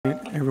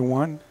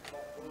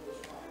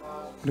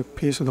The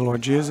peace of the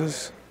Lord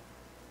Jesus.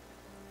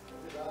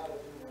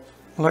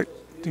 I'd like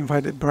to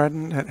invite the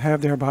brethren that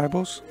have their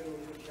Bibles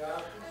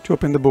to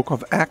open the book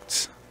of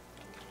Acts.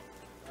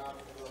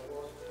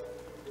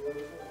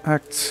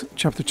 Acts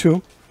chapter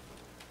 2.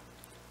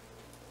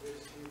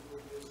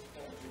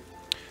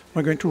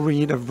 We're going to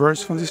read a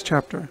verse from this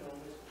chapter.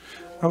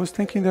 I was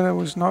thinking that I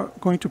was not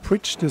going to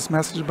preach this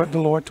message, but the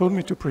Lord told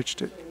me to preach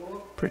it.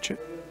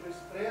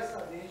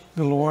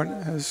 The Lord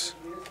has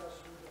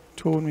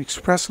told me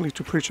expressly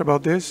to preach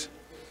about this.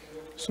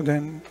 So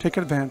then take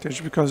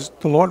advantage, because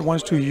the Lord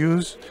wants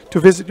to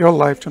visit your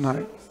life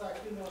tonight.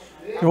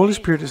 The Holy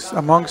Spirit is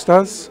amongst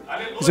us.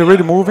 He's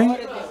already moving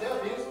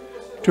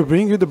to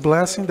bring you the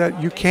blessing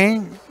that you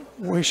came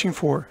wishing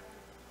for.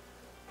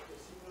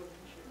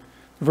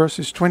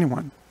 Verses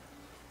 21.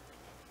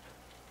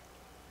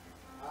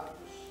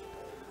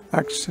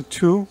 Acts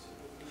 2,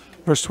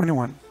 verse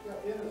 21.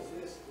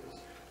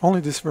 Only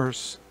this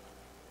verse.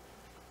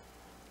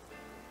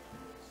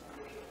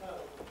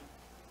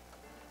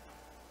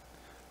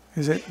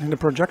 Is it in the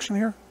projection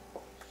here?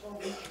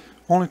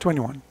 Only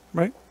 21,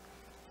 right?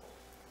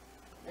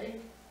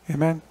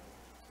 Amen.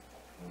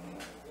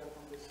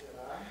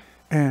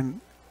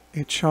 And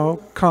it shall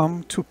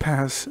come to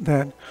pass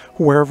that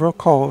whoever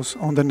calls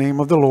on the name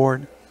of the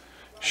Lord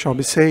shall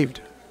be saved.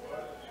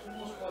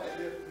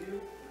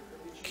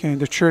 Can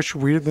the church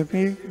read with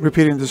me,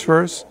 repeating this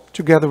verse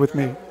together with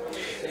me?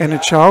 And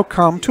it shall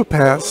come to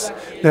pass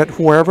that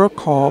whoever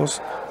calls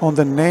on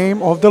the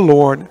name of the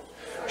Lord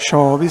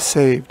shall be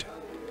saved.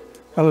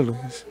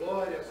 Hallelujah.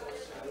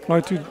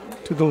 Glory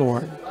to the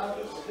Lord.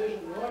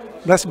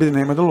 Blessed be the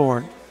name of the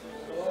Lord.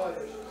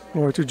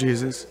 Glory to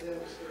Jesus.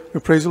 We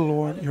praise the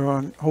Lord,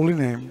 your holy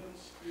name.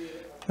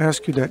 I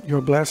ask you that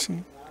your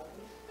blessing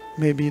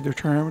may be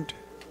determined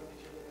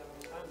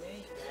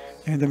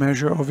in the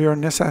measure of your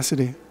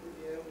necessity.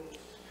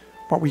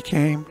 What we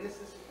came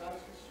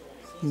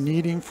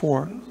needing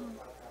for.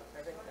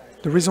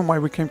 The reason why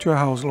we came to your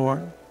house,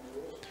 Lord.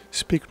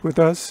 Speak with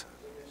us.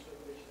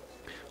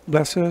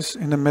 Bless us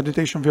in the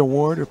meditation of your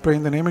word. We pray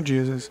in the name of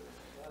Jesus.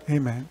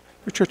 Amen.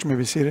 The church may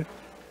be seated.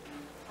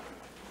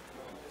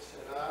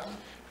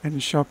 And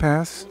it shall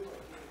pass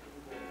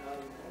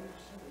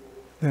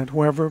that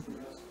whoever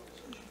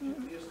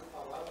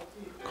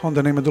call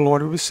the name of the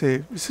Lord will be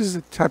saved. This is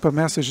the type of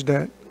message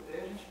that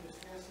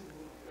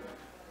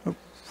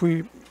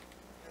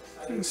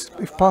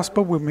if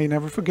possible, we may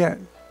never forget.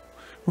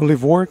 We'll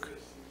leave work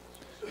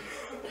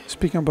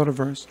speaking about a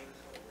verse.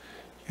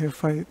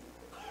 If I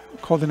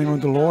call the name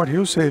of the Lord, He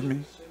will save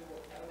me.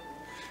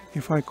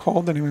 If I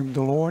call the name of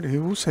the Lord, He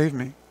will save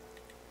me.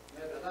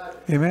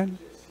 Amen.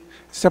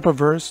 It's a type of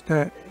verse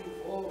that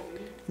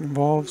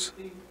involves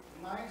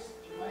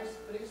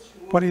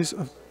what is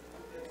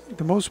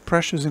the most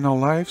precious in our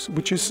lives,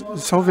 which is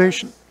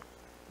salvation.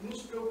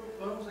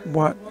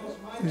 What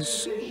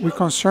is we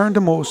concern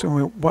the most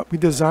and what we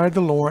desire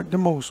the Lord the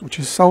most, which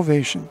is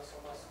salvation.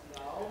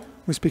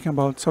 We're speaking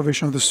about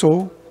salvation of the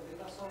soul.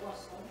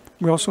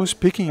 We're also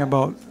speaking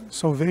about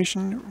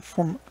salvation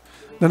from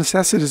the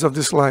necessities of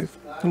this life.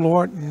 The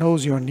Lord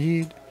knows your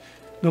need.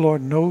 The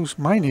Lord knows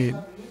my need.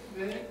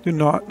 The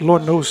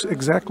Lord knows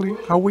exactly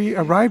how we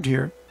arrived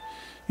here,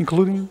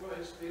 including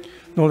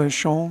the Lord has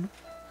shown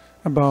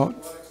about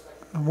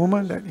a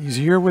woman that is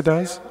here with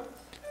us,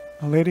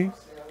 a lady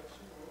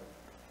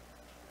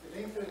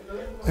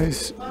that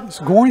is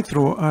going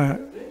through a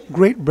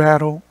great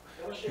battle,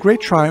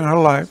 great trial in her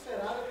life,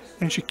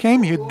 and she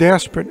came here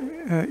desperate,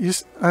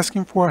 is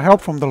asking for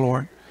help from the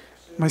Lord.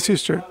 My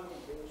sister,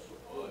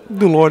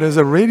 the Lord has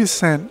already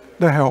sent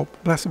the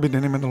help. Blessed be the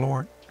name of the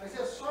Lord.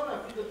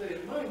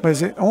 But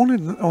is it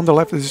only on the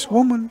life of this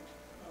woman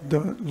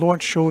the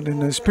Lord showed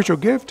in a spiritual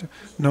gift?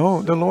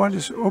 No, the Lord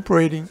is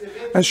operating,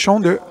 has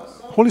shown the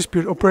Holy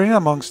Spirit operating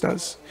amongst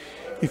us.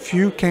 If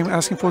you came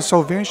asking for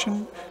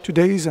salvation,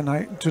 tonight is a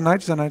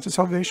night of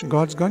salvation.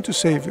 God's going to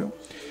save you,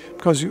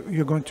 because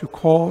you're going to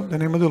call the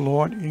name of the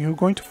Lord, and you're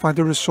going to find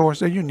the resource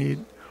that you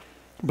need.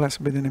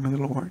 Blessed be the name of the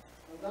Lord.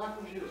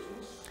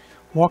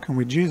 Walking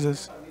with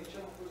Jesus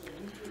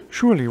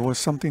surely was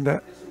something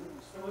that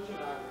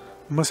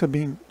must have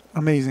been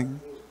amazing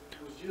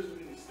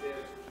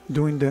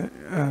doing the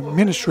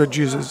ministry of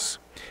Jesus.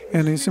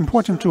 And it's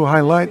important to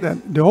highlight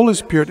that the Holy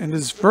Spirit, in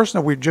this verse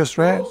that we just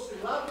read,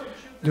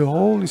 the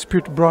Holy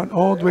Spirit brought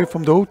all the way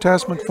from the Old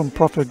Testament, from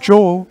Prophet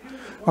Joel,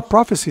 a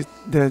prophecy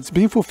that's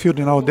being fulfilled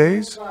in our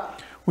days,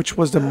 which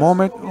was the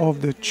moment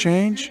of the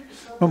change,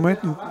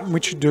 moment in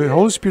which the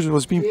Holy Spirit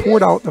was being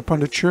poured out upon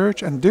the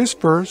church. And this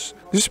verse,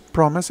 this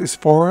promise is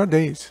for our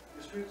days.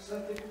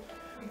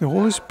 The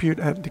Holy Spirit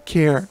had the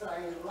care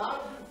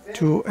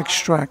to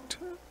extract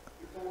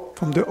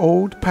from the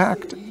old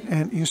pact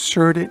and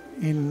insert it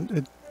in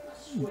the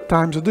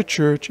times of the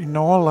church, in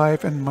our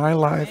life and my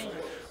life.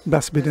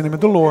 Blessed be the name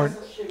of the Lord,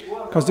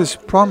 because this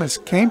promise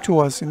came to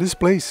us in this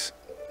place.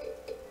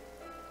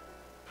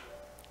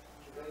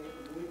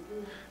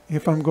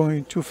 If I'm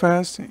going too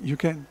fast, you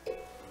can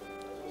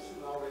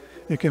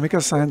make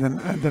a sign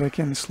that I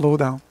can slow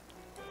down.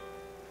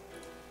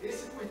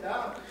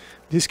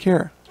 This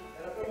care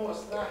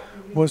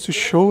was to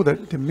show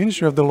that the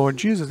ministry of the Lord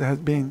Jesus has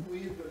been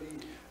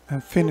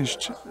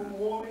finished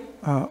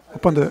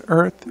upon the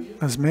earth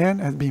as man,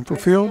 has been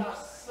fulfilled,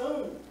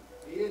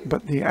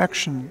 but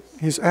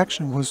his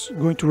action was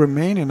going to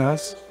remain in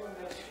us,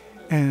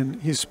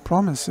 and his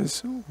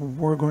promises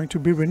were going to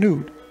be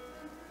renewed,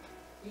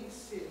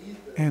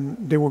 and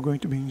they were going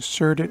to be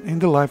inserted in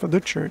the life of the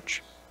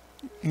church,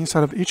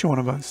 inside of each one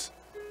of us.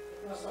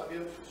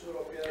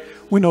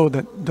 We know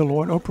that the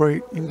Lord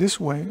operates in this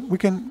way. We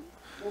can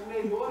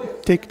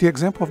take the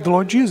example of the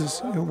Lord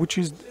Jesus,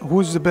 who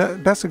is the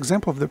best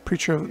example of the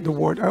preacher of the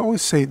word. I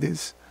always say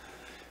this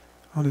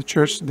on the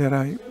church that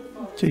I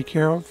take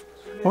care of.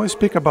 I always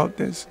speak about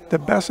this. The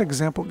best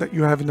example that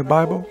you have in the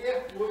Bible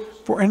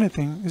for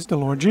anything is the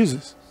Lord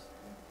Jesus,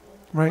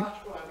 right?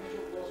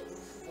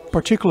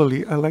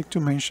 Particularly, I like to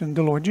mention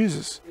the Lord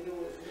Jesus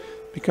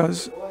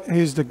because he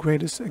is the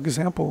greatest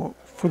example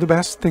for the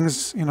best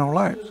things in our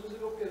lives.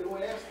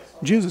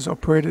 Jesus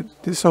operated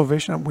this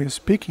salvation that we are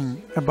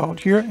speaking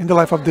about here in the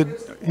life of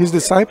his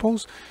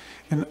disciples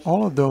and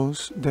all of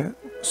those that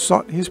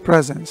sought his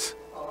presence.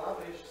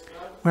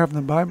 We have in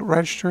the Bible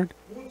registered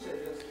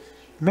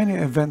many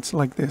events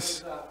like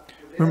this.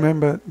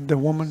 Remember the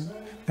woman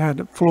that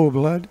had flow of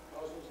blood.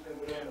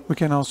 We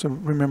can also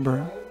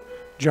remember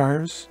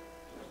Jairus.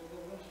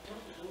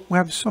 We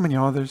have so many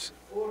others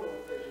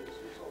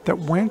that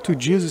went to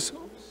Jesus,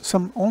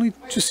 some only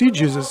to see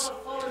Jesus.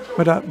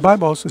 But the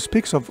Bible also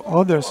speaks of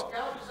others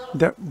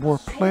that were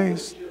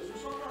placed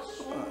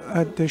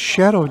at the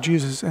shadow of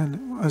Jesus,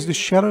 and as the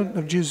shadow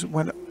of Jesus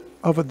went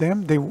over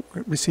them, they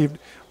received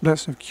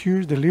blessing of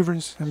cures,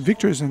 deliverance, and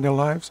victories in their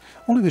lives.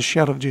 Only the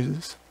shadow of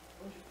Jesus.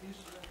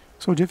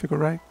 So difficult,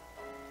 right?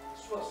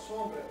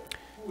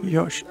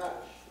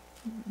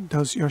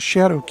 Does your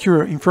shadow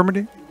cure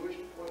infirmity?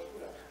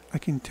 I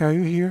can tell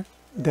you here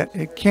that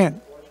it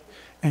can,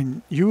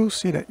 and you will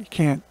see that it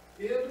can.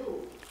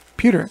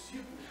 Peter,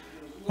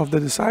 of the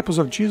disciples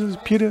of Jesus,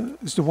 Peter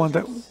is the one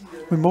that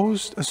we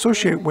most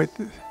associate with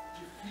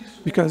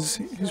because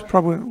he's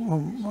probably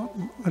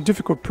a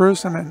difficult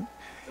person, and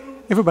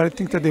everybody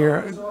thinks that they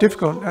are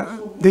difficult.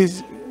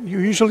 You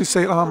usually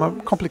say, "Oh, I'm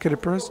a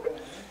complicated person,"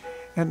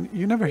 and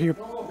you never hear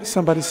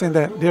somebody saying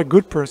that they're a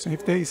good person.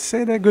 If they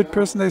say they're a good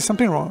person, there's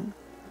something wrong.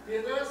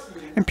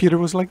 And Peter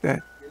was like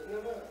that.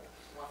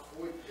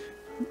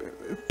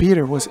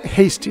 Peter was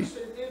hasty,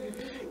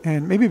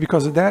 and maybe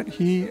because of that,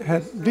 he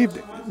had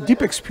lived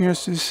deep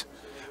experiences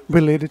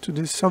related to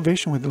this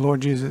salvation with the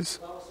Lord Jesus.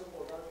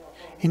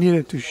 He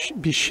needed to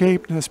be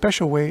shaped in a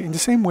special way, in the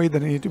same way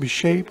that he needed to be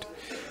shaped,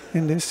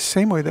 in the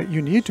same way that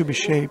you need to be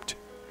shaped.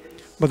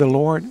 But the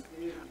Lord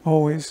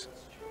always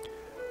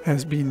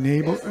has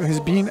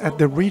been at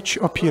the reach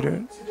of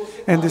Peter.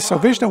 And the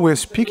salvation that we're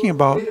speaking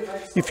about,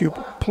 if you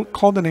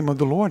call the name of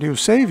the Lord, He will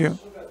save you,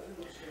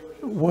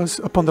 was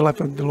upon the life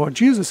of the Lord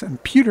Jesus.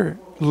 And Peter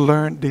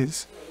learned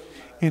this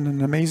in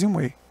an amazing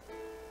way.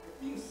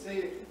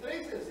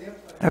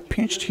 I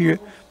pinched here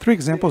 3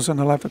 examples on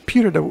the life of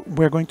Peter that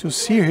we're going to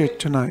see here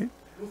tonight.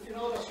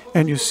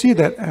 And you see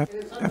that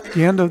at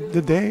the end of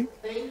the day,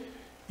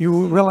 you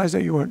will realize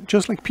that you are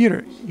just like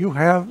Peter. You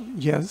have,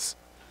 yes,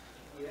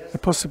 a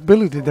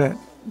possibility that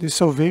this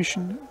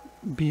salvation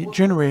be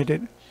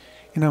generated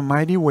in a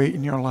mighty way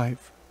in your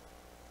life.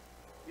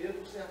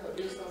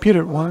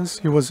 Peter once,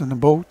 he was in a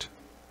boat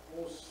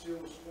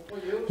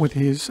with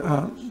his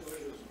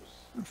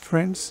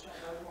friends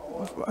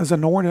as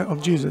an order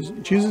of Jesus.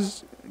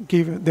 Jesus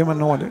gave them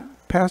an order: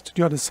 pass to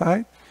the other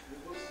side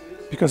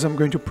because I'm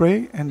going to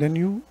pray, and then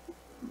you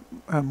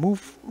move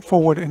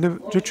forward in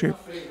the trip.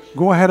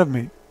 Go ahead of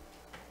me.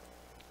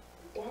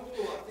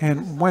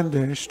 And when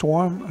the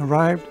storm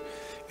arrived,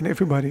 and I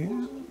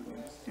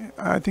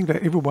think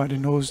that everybody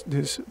knows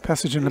this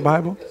passage in the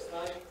Bible,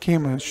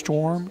 came a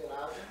storm,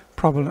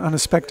 probably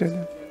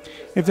unexpected.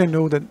 If they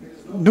knew that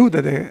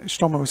the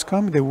storm was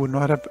coming, they would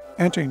not have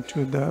entered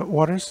into the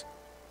waters.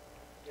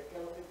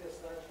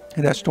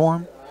 And that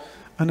storm,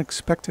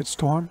 unexpected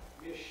storm,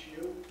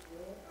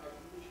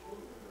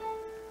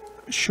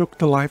 shook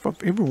the life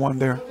of everyone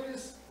there.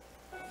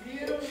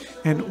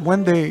 And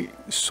when they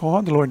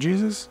saw the Lord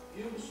Jesus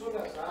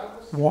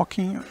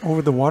walking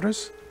over the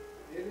waters,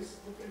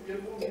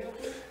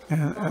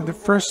 and at the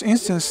first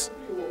instance,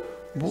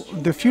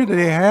 the fear that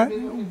they had,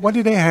 what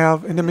did they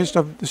have in the midst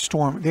of the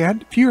storm? They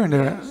had fear in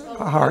their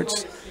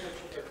hearts.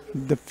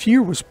 The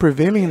fear was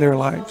prevailing in their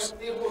lives.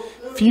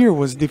 Fear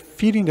was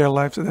defeating their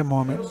lives at that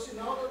moment.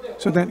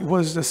 So then it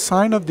was the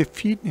sign of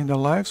defeat in their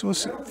lives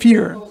was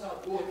fear.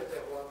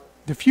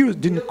 The fear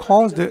didn't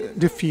cause the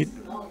defeat.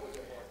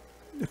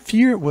 The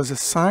fear was a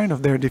sign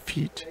of their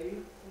defeat.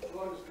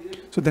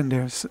 So then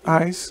their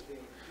eyes,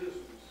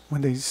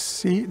 when they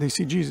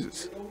see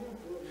Jesus,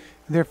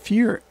 their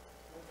fear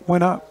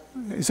went up.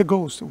 It's a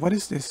ghost. What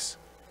is this?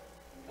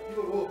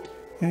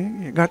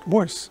 And it got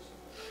worse.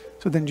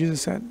 So then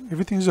Jesus said,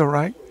 everything's all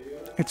right.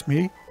 It's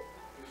me.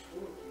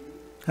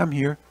 I'm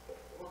here.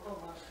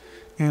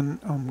 And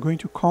I'm going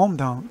to calm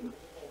down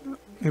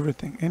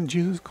everything. And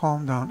Jesus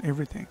calmed down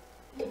everything.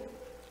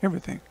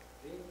 everything.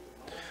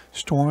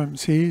 Storm,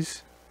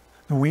 seas,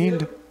 the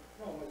wind.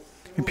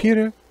 And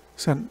Peter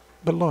said,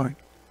 but Lord,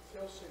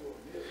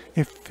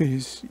 if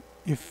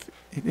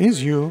it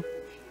is you,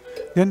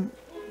 then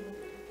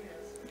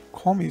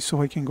call me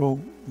so I can go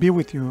be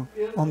with you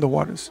on the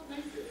waters.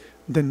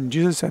 Then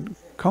Jesus said,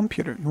 come,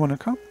 Peter. You want to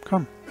come?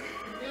 Come.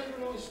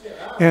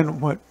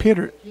 And what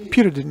Peter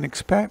didn't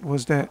expect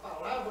was that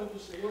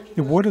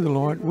the word of the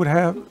Lord would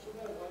have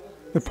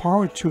the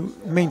power to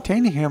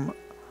maintain him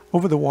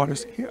over the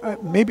waters.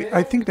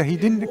 I think that he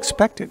didn't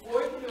expect it.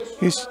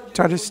 He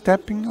started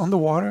stepping on the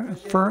water and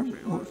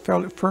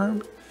felt it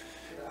firm,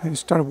 and he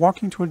started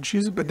walking toward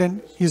Jesus, but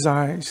then his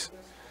eyes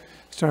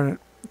started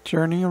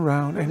turning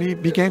around, and he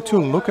began to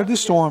look at the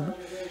storm.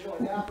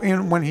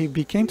 And when he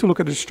began to look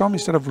at the storm,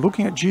 instead of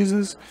looking at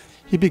Jesus,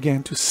 he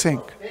began to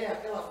sink.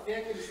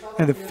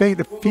 And the faith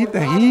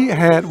that he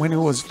had when he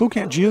was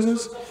looking at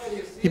Jesus,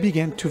 he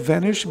began to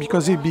vanish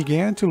because he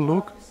began to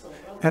look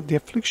at the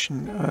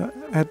affliction,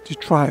 at the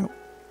trial.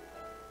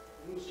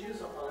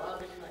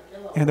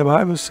 And the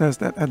Bible says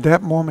that at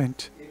that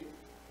moment,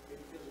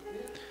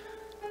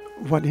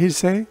 what he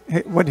say?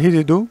 What did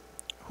he do?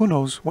 Who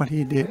knows what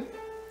he did?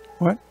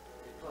 What?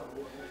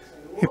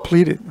 He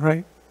pleaded,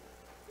 right?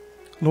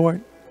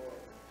 Lord,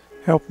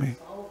 help me.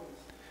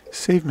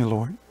 Save me,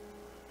 Lord.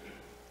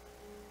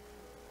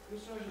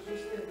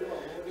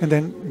 And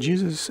then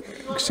Jesus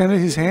extended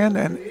his hand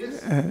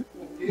and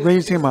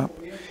raised him up.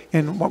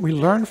 And what we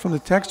learn from the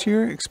text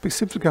here,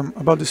 specifically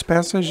about this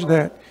passage,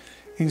 that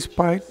in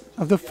spite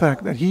of the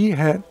fact that he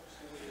had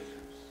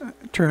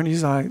turned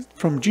his eyes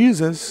from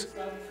Jesus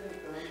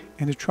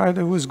and the trial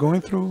that he was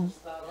going through,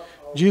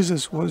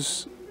 Jesus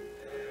was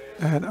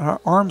at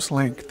arm's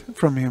length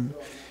from him,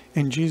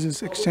 and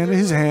Jesus extended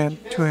his hand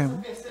to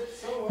him.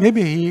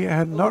 Maybe he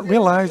had not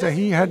realized that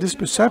he had this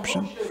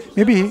perception.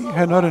 Maybe he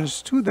had not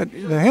understood that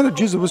the hand of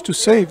Jesus was to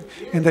save,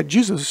 and that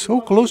Jesus was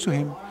so close to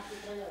him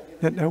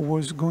that there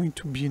was going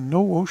to be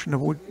no ocean that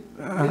would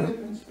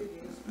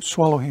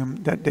swallow him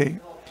that day.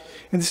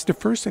 And this is the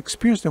first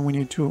experience that we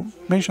need to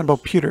mention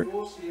about Peter.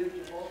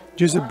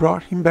 Jesus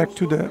brought him back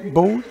to the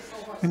boat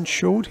and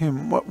showed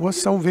him what was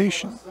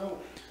salvation.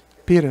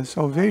 Peter,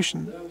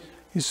 salvation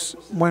is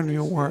when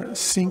you are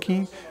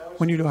sinking,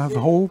 when you don't have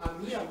hope,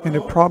 and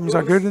the problems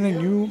are greater than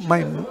you.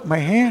 My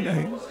hand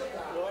I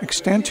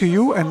extend to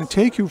you and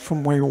take you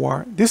from where you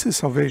are. This is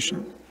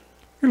salvation.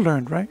 You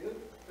learned, right?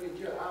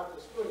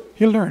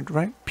 He learned,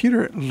 right?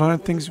 Peter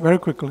learned things very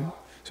quickly.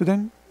 So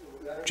then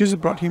Jesus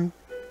brought him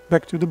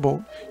back to the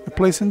boat. Your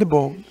place in the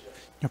boat.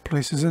 Your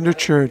place is in the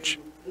church.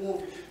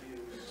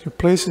 Your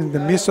place is in the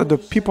midst of the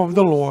people of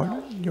the Lord.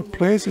 Your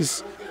place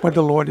is where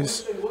the Lord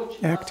is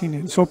acting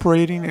and is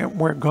operating, and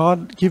where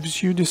God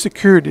gives you the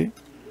security.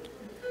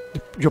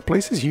 Your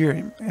place is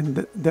here,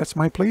 and that's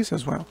my place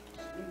as well.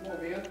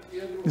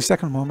 The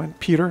second moment,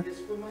 Peter,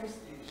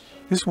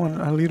 this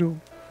one a little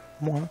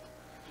more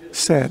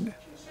sad.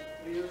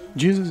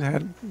 Jesus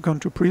had gone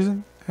to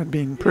prison, had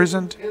been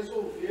imprisoned,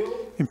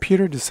 and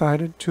Peter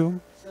decided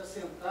to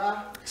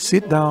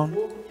sit down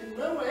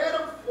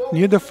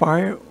near the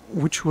fire,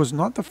 which was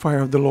not the fire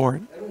of the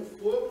Lord.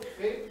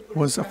 It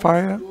was a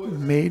fire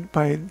made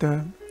by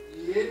the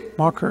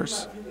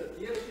mockers.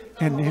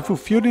 And he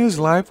fulfilled in his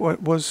life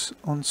what was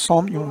on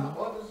Psalm 1.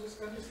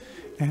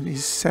 And he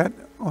sat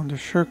on the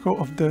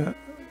circle of the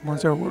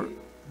ones that were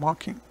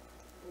mocking.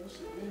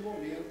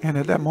 And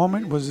at that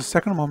moment was the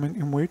second moment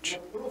in which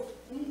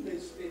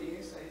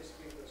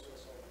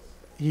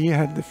he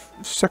had the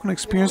second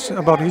experience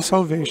about his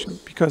salvation,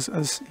 because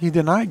as he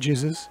denied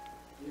Jesus,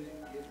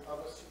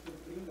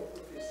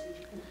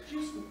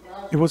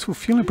 it was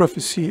fulfilling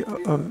prophecy,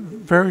 a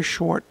very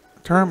short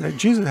term that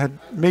Jesus had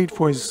made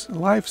for his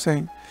life,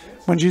 saying,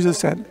 when Jesus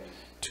said,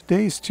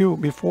 today still,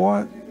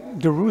 before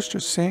the rooster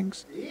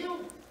sings,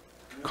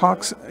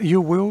 cocks,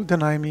 you will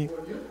deny me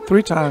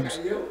 3 times.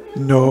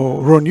 No,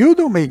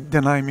 Ronildo may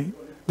deny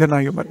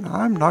you, but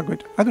I'm not going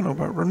to. I don't know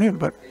about Ronildo,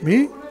 but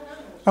me,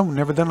 I will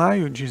never deny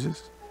you,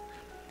 Jesus.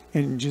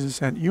 And Jesus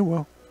said, you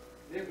will.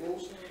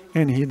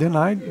 And he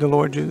denied the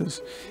Lord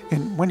Jesus.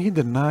 And when he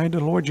denied the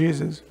Lord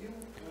Jesus,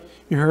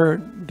 you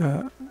heard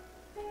the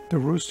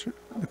rooster,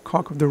 the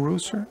cock of the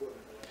rooster.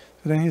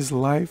 Then his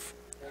life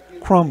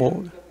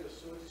crumbled.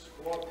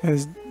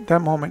 As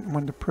that moment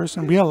when the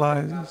person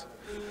realizes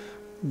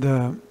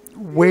the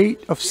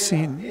weight of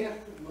sin,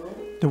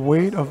 the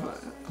weight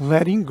of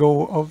letting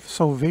go of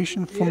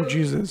salvation from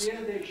Jesus,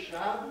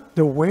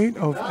 the weight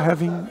of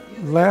having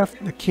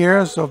left the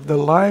cares of the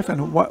life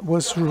and what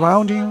was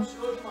surrounding,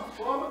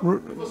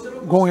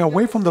 going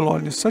away from the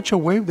Lord in such a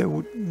way that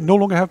would no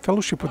longer have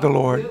fellowship with the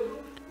Lord.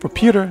 For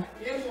Peter,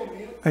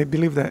 I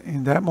believe that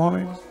in that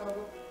moment,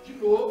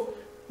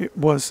 it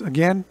was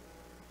again,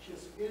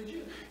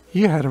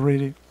 he had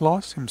already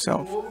lost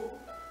himself.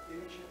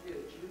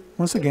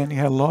 Once again, he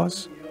had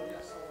lost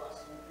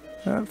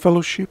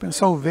fellowship and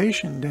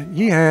salvation that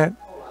he had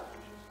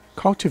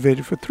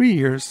cultivated for 3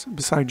 years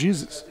beside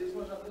Jesus.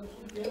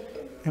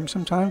 And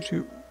sometimes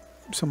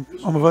some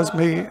of us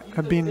may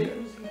have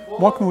been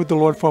walking with the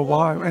Lord for a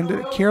while, and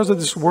the cares of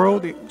this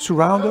world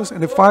surround us,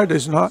 and the fire that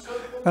is not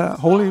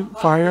holy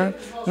fire,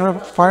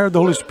 fire of the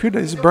Holy Spirit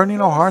that is burning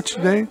our hearts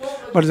today,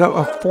 but it's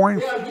a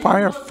foreign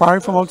fire, fire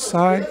from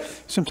outside.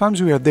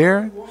 Sometimes we are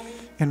there,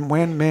 and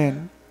when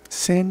man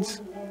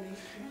sins,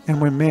 and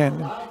when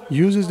man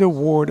uses the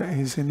word that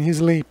is in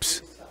his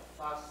lips,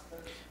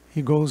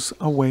 he goes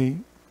away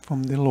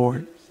from the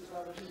Lord.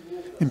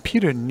 And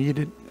Peter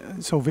needed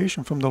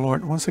salvation from the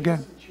Lord once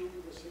again.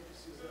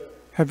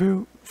 Have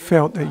you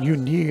felt that you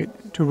need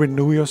to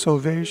renew your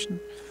salvation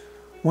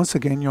once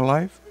again in your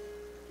life?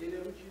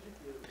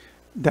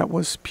 That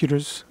was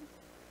Peter's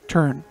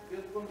turn.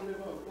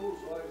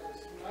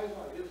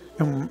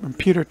 And when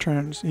Peter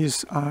turns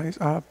his eyes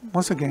up,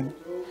 once again,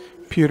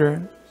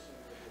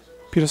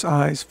 Peter's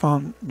eyes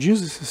found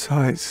Jesus'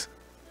 eyes.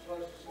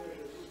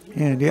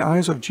 And the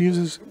eyes of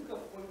Jesus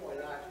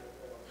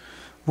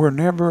were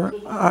never,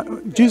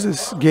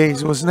 Jesus'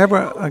 gaze was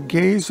never a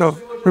gaze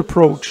of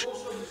reproach.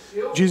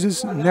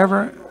 Jesus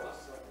never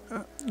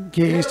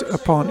gazed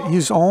upon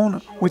his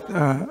own with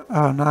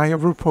an eye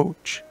of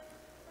reproach.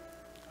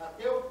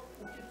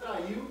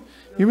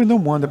 Even the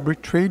one that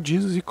betrayed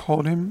Jesus, he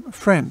called him a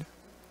friend.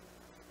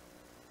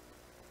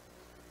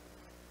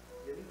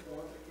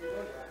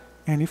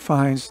 And he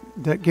finds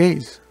that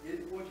gaze.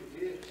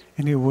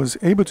 And he was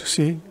able to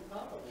see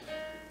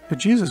that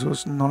Jesus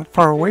was not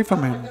far away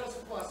from him.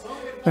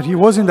 That he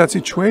was in that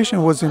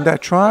situation, was in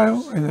that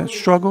trial, in that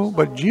struggle,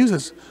 but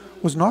Jesus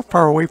was not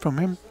far away from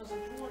him.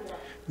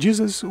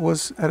 Jesus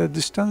was at a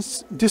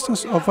distance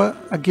of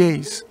a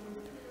gaze.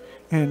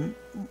 And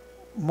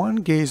one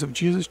gaze of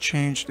Jesus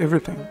changed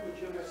everything.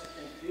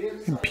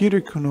 And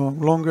Peter could no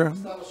longer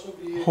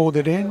hold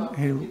it in.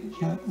 He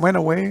went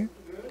away.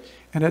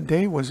 And that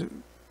day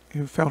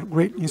he felt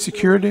great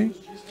insecurity.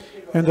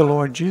 And the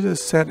Lord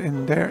Jesus said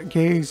in their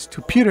gaze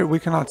to Peter, we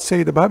cannot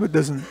say, the Bible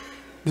doesn't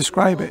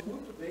describe it.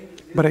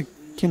 But I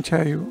can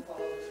tell you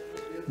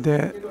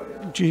that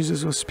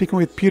Jesus was speaking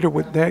with Peter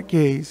with that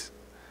gaze.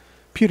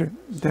 Peter,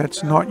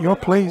 that's not your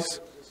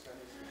place.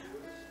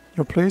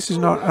 Your place is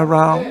not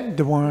around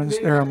the ones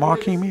that are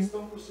mocking me.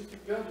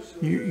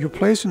 Your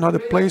place is not the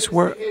place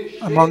where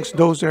amongst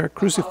those that are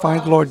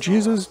crucifying the Lord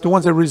Jesus, the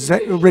ones that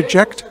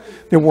reject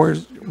the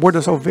word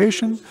of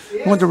salvation,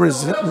 the ones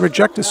that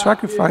reject the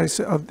sacrifice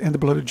and the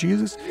blood of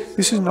Jesus.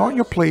 This is not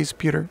your place,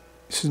 Peter.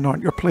 This is not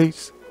your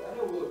place.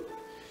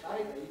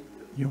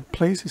 Your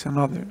place is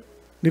another.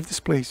 Leave this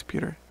place,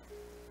 Peter.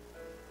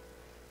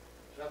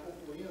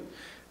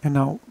 And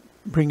now,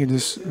 bringing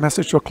this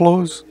message to a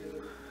close,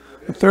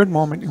 the third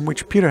moment in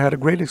which Peter had a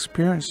great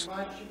experience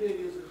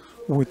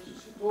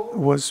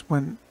was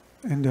when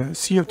in the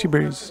Sea of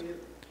Tiberias,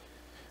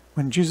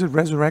 when Jesus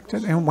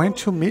resurrected and went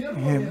to meet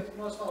him.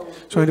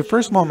 So in the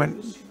first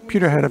moment,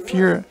 Peter had a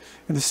fear,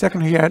 and the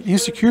second he had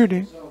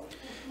insecurity.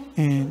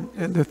 And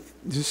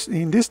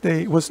in this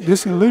day, it was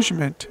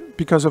disillusionment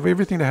because of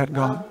everything that had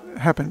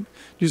happened.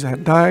 Jesus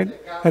had died,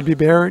 had been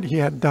buried, he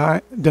had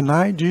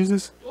denied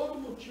Jesus.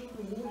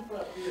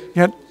 He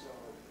had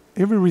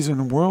every reason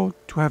in the world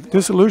to have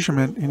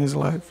disillusionment in his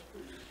life.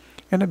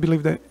 And I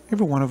believe that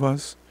every one of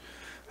us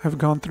have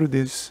gone through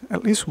this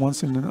at least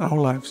once in our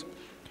lives,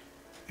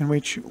 in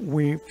which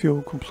we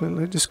feel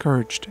completely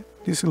discouraged,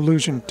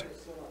 disillusioned.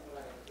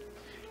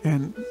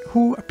 And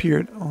who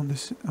appeared on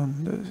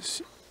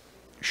the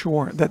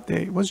shore that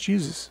day was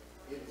Jesus.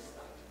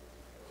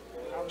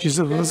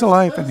 Jesus was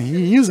alive, and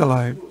he is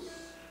alive.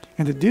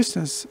 And the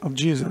distance of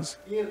Jesus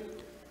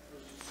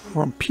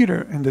from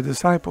Peter and the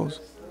disciples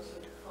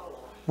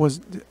was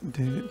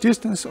the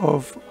distance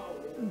of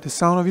the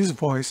sound of his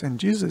voice, and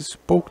Jesus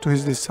spoke to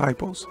his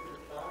disciples.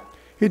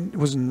 It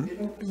was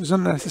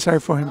unnecessary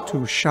for him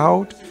to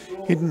shout.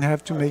 He didn't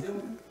have to make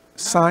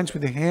signs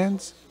with the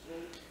hands.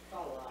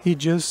 He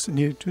just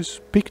needed to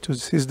speak to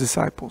his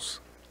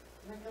disciples.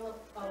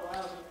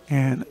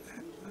 And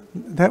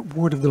that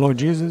word of the Lord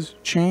Jesus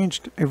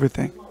changed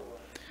everything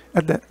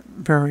at that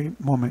very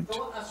moment.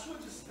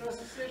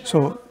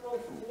 So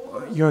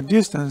your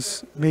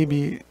distance may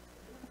be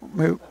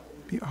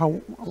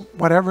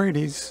whatever it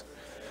is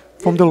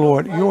from the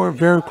Lord, you are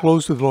very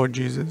close to the Lord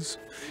Jesus.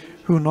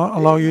 He will not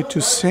allow you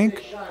to sink.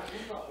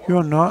 He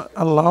will not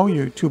allow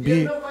you to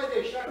be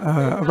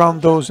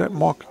around those that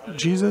mock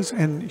Jesus,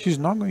 and he's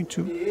not going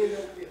to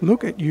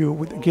look at you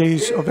with a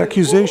gaze of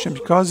accusation,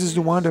 because he's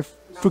the one that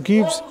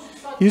forgives.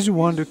 He's the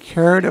one that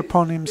carried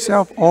upon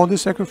himself all the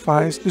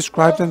sacrifice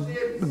described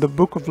in the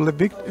book of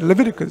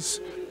Leviticus.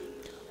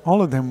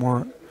 All of them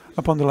were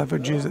upon the life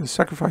of Jesus.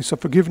 Sacrifice of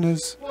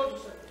forgiveness,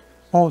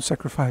 all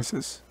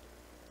sacrifices.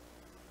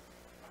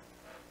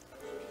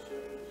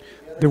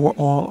 They were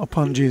all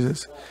upon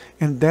Jesus.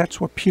 And that's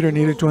what Peter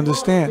needed to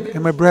understand.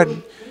 And my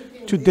brethren,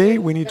 today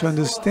we need to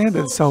understand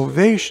that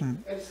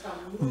salvation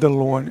of the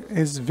Lord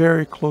is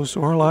very close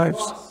to our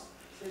lives.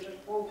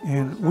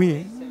 And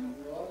we,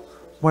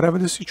 whatever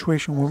the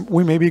situation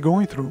we may be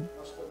going through,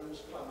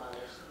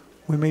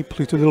 we may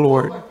plead to the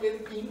Lord.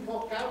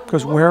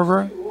 Because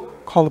wherever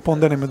call upon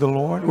the name of the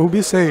Lord, we'll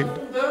be saved.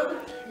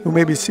 You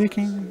may be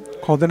seeking,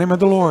 call the name of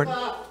the Lord.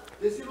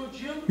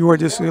 you are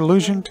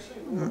disillusioned,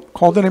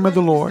 call the name of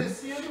the Lord.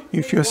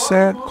 If you're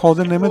sad, call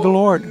the name of the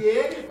Lord,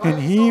 and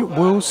He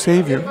will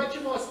save you.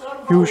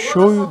 He will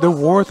show you the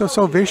worth of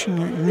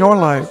salvation in your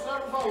life.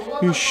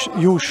 He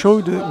will show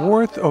you the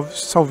worth of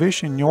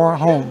salvation in your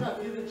home.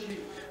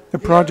 The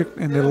project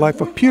in the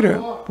life of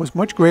Peter was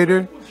much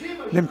greater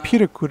than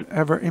Peter could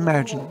ever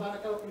imagine.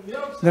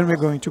 Then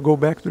we're going to go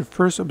back to the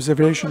first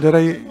observation that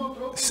I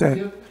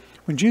said.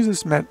 When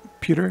Jesus met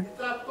Peter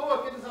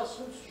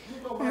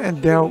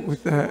and dealt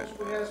with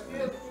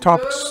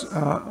topics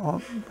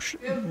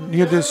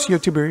near the Sea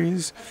of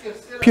Tiberias,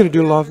 Peter, do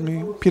you love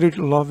me? Peter, do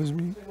you love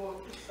me?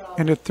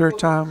 And the third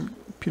time,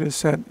 Peter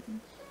said,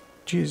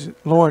 Jesus,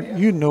 Lord,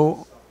 you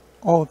know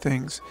all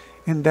things.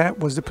 And that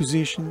was the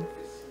position,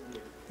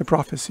 the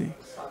prophecy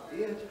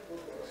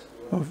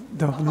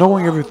of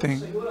knowing everything.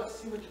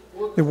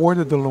 The word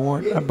of the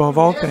Lord above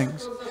all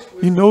things.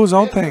 He knows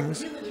all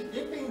things.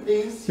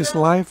 This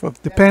life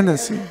of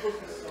dependency,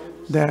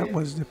 that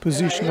was the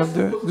position of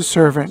the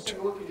servant.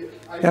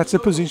 That's the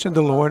position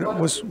the Lord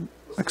was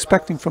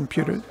expecting from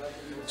Peter.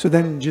 So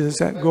then Jesus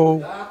said,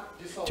 go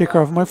take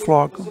care of my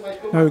flock.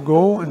 Now you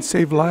go and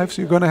save lives.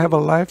 You're going to have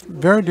a life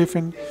very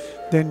different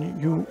than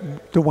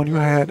the one you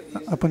had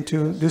up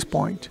until this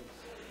point.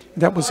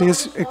 That was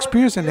his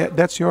experience, and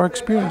that's your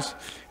experience.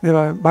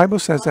 The Bible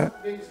says that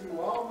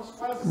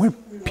when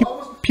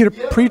Peter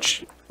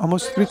preached,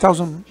 almost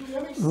 3,000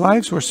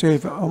 lives were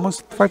saved,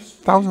 almost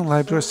 5,000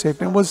 lives were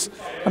saved. It was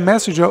a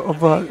message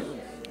of a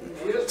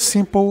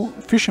simple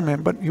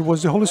fisherman, but it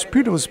was the Holy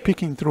Spirit that was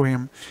speaking through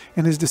him.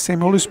 And it's the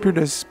same Holy Spirit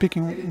that's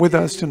speaking with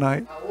us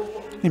tonight.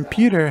 And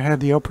Peter had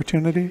the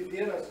opportunity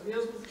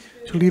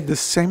to live the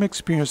same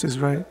experiences,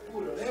 right?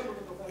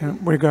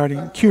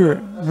 Regarding cure.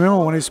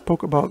 Remember when I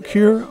spoke about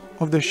cure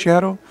of the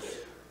shadow?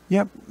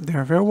 Yep,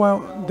 they're very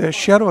well. The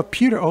shadow of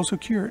Peter also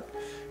cured.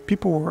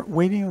 People were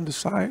waiting on the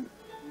side,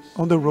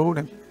 on the road,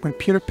 and when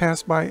Peter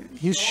passed by,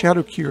 his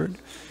shadow cured.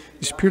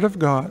 The Spirit of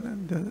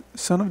God, the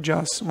Son of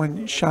Just, when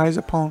it shines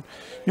upon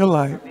your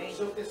life,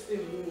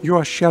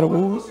 your shadow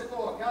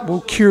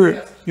will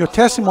cure your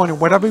testimony.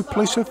 Whatever you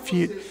place your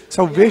feet,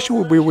 salvation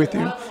will be with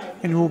you,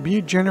 and it will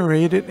be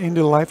generated in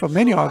the life of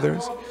many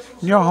others.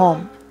 In your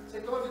home,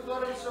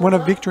 want a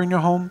victory in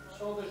your home?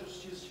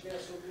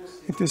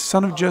 If the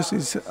Son of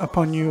Justice is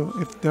upon you,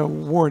 if the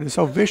word, the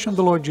salvation of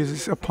the Lord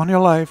Jesus is upon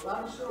your life,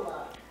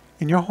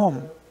 in your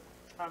home,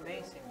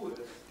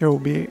 there will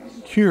be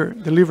cure,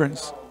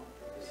 deliverance,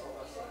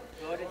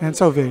 and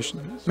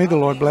salvation. May the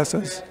Lord bless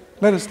us.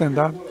 Let us stand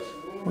up.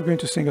 We're going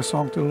to sing a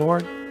song to the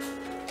Lord.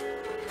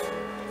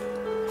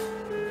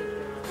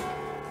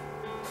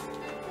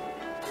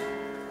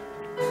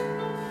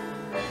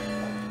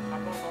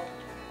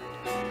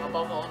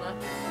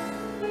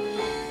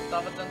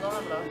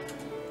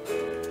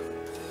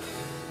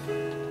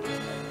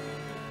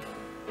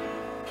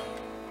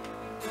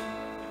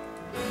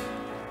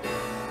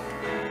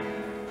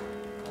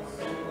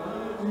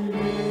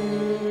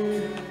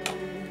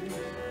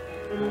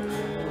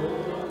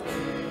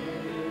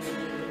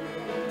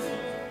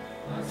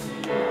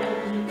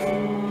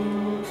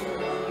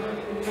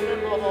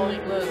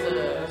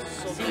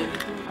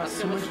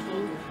 Acima de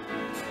tudo.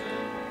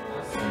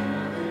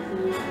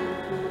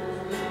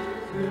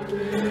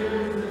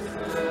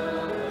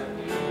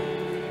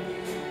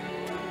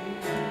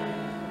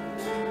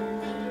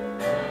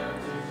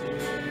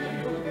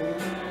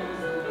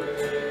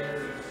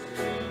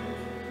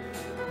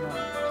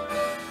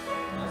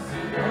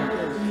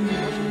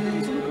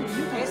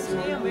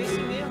 Esse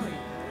mesmo.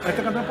 Aí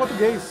tá cantando em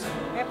português.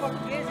 É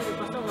português, ele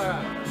pastor agora.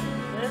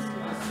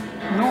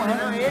 Não é.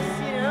 Não,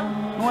 esse não.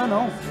 Não é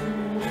não.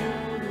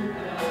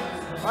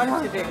 Olha pra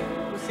você ver.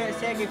 Você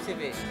segue pra você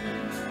ver.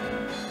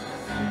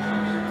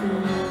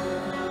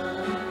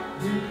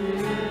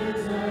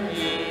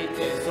 E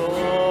tesouro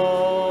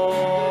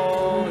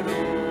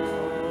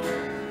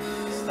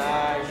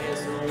está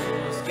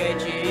Jesus que é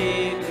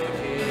digno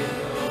de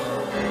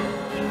nós.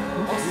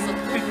 Nossa,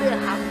 tudo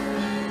errado.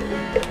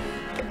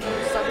 Não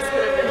sabe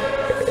escrever.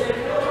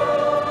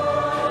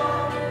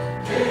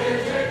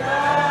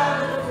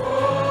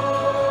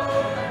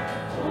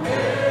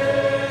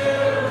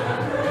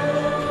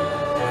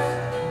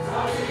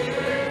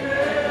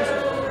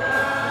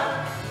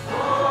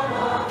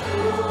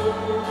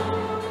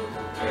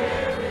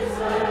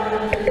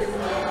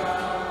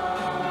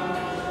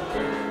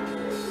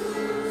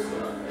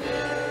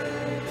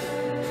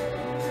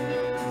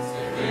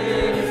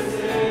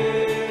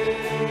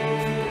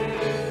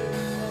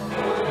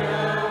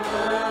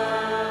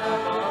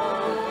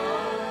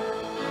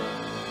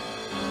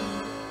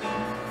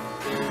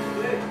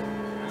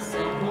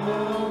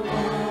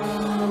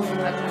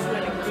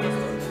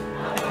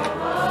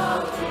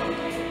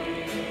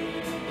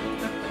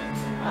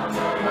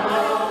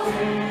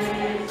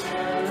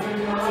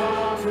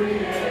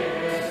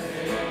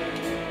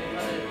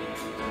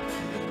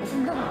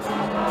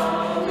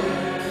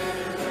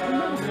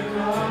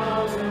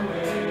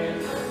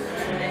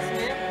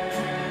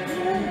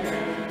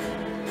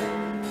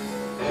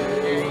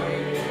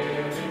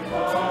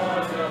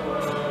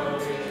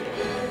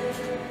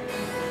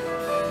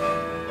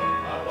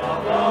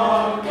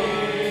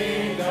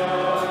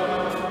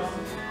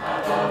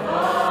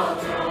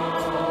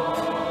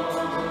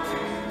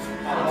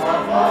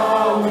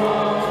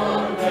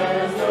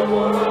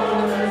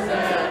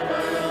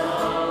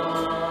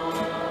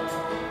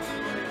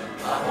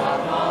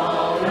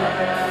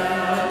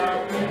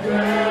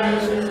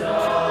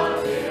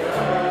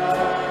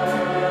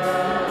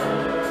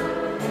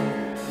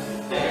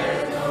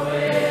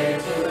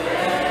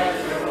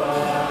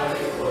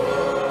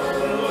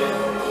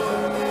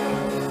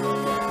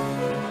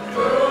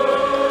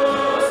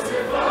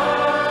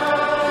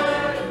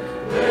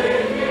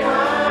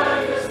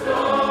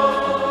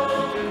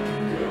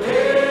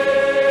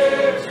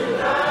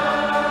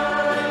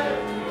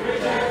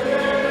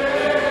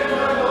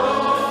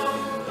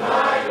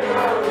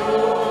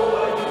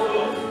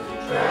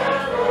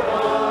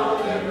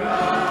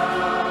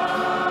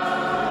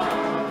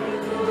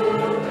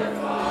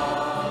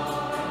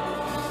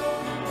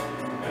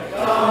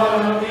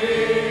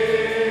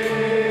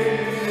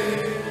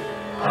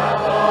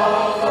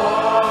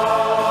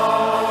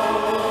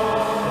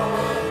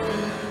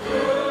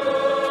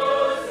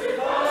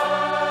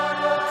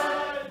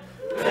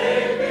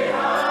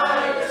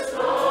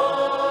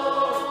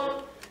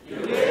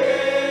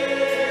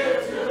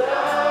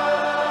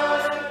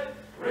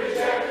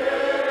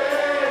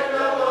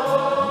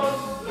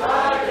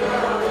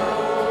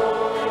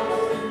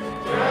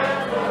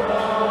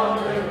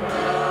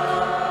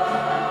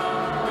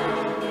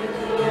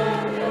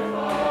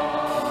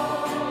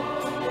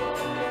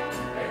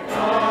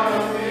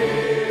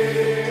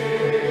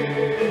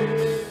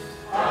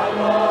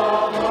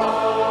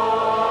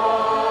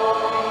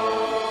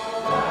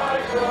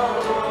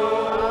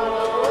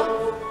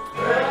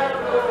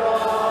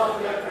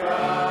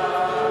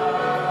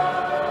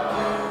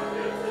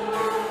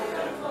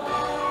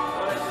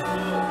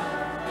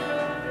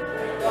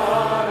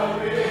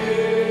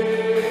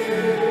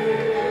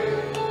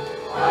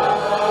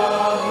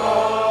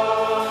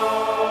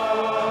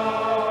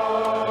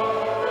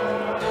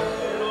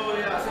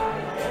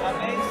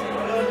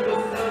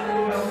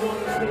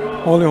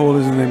 Holy, holy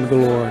is the name of the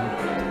Lord.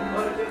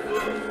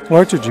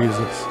 Glory to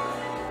Jesus.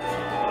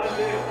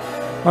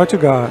 Glory to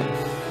God.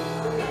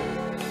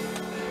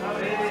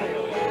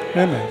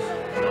 Amen.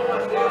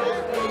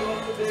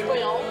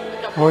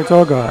 Glory to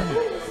our God.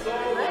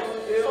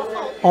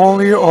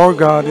 Only our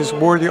God is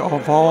worthy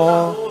of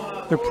all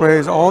the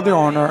praise, all the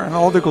honor, and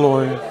all the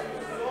glory.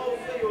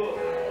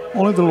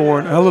 Only the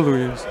Lord.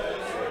 Hallelujah.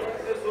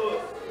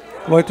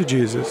 Glory to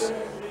Jesus.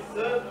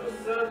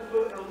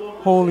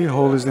 Holy,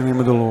 holy is the name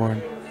of the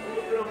Lord.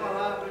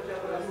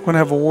 We're going to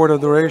have a word of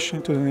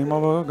adoration to the name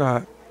of our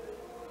God.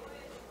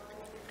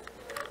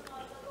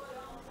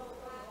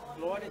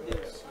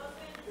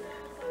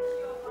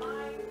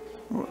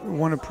 We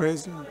want to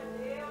praise Him.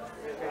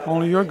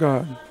 Only your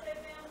God.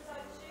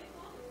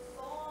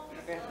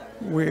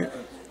 We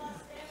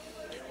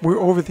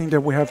owe everything that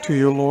we have to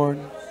you, Lord.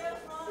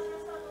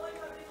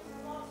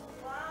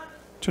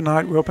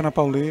 Tonight we open up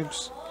our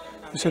lips.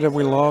 We say that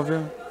we love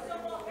you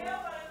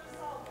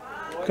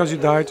because you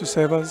died to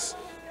save us.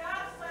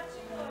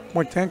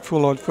 We're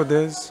thankful, Lord, for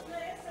this.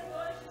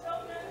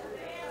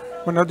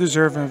 We're not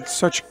deserving of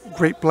such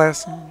great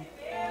blessing.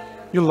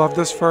 You loved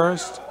us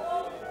first.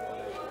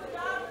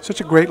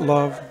 Such a great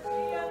love.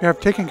 You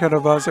have taken care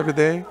of us every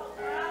day.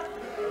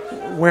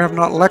 We have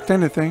not lacked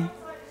anything.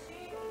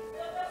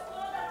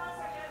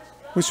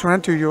 We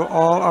surrender to you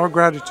all our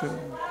gratitude.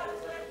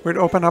 We'd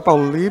open up our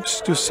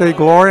lips to say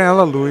glory and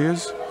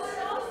hallelujahs,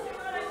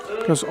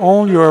 because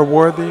only you are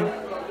worthy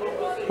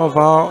of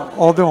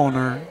all the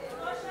honor.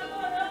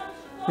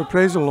 We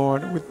praise the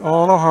Lord with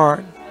all our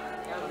heart.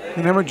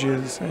 In the name of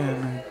Jesus,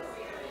 amen.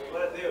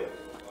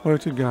 Glory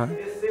to God.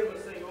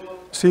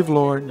 Receive,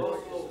 Lord,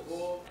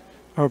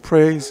 our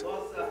praise,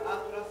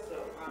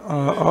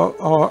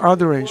 our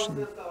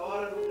adoration,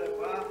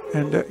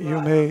 and that you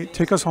may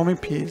take us home in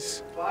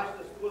peace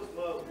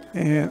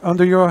and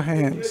under your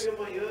hands,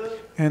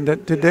 and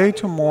that the day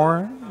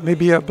tomorrow may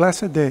be a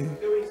blessed day,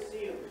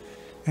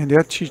 and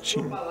their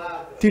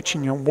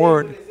teaching your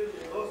word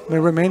may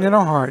remain in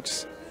our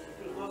hearts,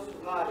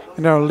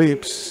 in our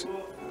lips,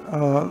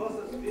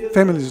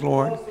 families,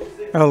 Lord.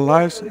 Our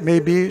lives may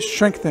be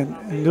strengthened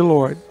in the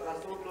Lord.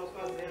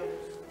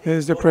 This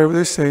is the prayer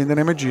we say in the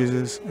name of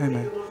Jesus.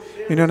 Amen.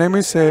 In your name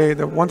we say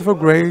the wonderful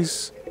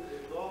grace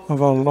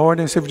of our Lord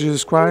and Savior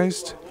Jesus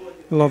Christ,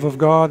 the love of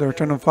God, our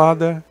eternal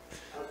Father,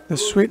 the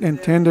sweet and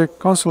tender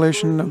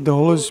consolation of the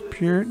Holy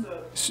Spirit,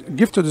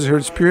 gift of the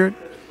Holy Spirit,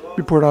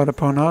 be poured out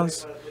upon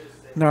us,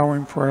 now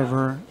and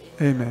forever.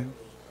 Amen.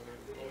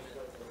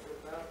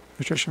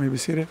 The church may be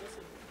seated.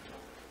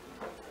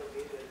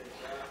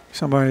 If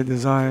somebody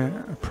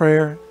desire a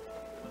prayer,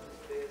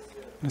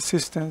 an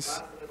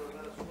assistance,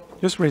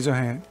 just raise your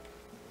hand.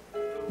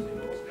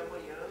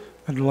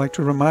 I'd like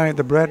to remind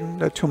the brethren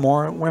that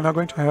tomorrow we're not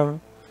going to have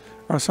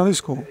our Sunday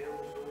school,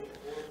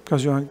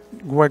 because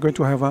we're going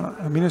to have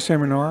a mini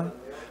seminar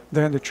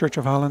there in the Church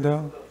of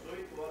Hallandale,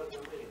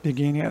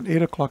 beginning at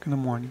 8 o'clock in the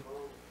morning.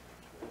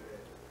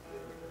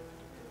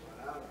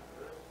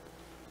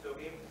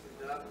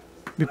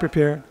 Be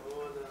prepared.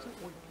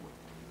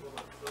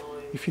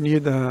 If you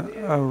need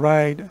a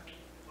ride,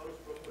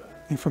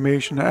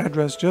 information,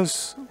 address,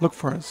 just look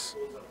for us.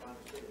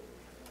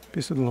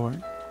 Peace of the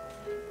Lord.